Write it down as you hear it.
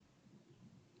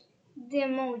The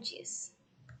emojis.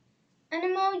 An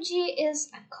emoji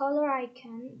is a color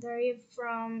icon derived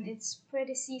from its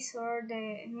predecessor,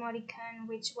 the emoticon,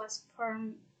 which was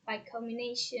formed by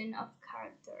combination of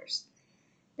characters.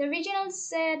 The original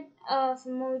set of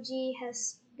emoji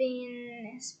has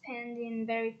been expanding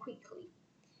very quickly.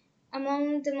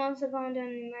 Among the most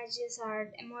abundant images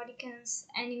are emoticons,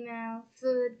 animal,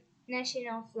 food,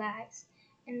 national flags,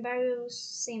 and various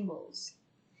symbols.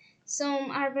 Some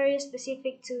are very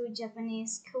specific to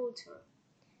Japanese culture,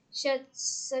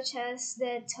 such as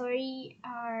the tori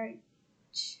arch,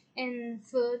 and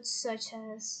foods such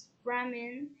as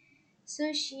ramen,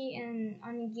 sushi, and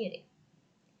onigiri.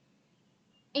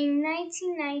 In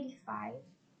 1995,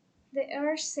 the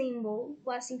earth symbol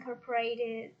was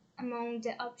incorporated among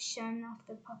the options of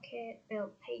the Pocket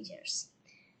Build pages,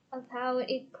 although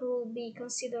it could be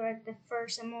considered the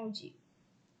first emoji,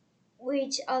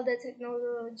 with all the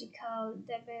technological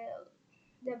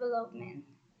development.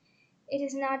 It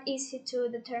is not easy to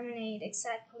determine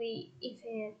exactly if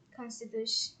it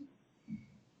constitutes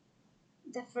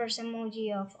the first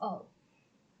emoji of all.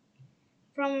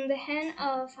 From the hand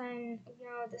of an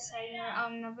unknown designer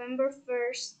on November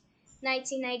 1st,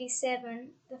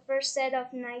 1997, the first set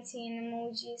of 19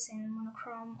 emojis in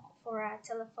monochrome for a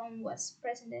telephone was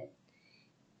presented.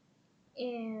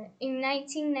 In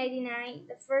 1999,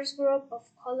 the first group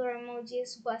of color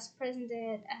emojis was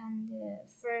presented and the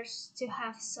first to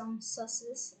have some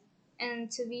sauces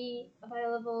and to be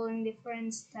available in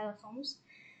different telephones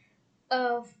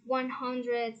of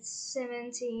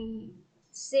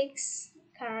 176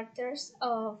 characters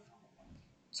of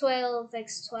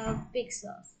 12x12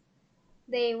 pixels.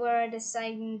 They were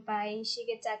designed by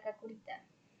Shigetaka Kurita.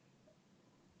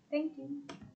 Thank you.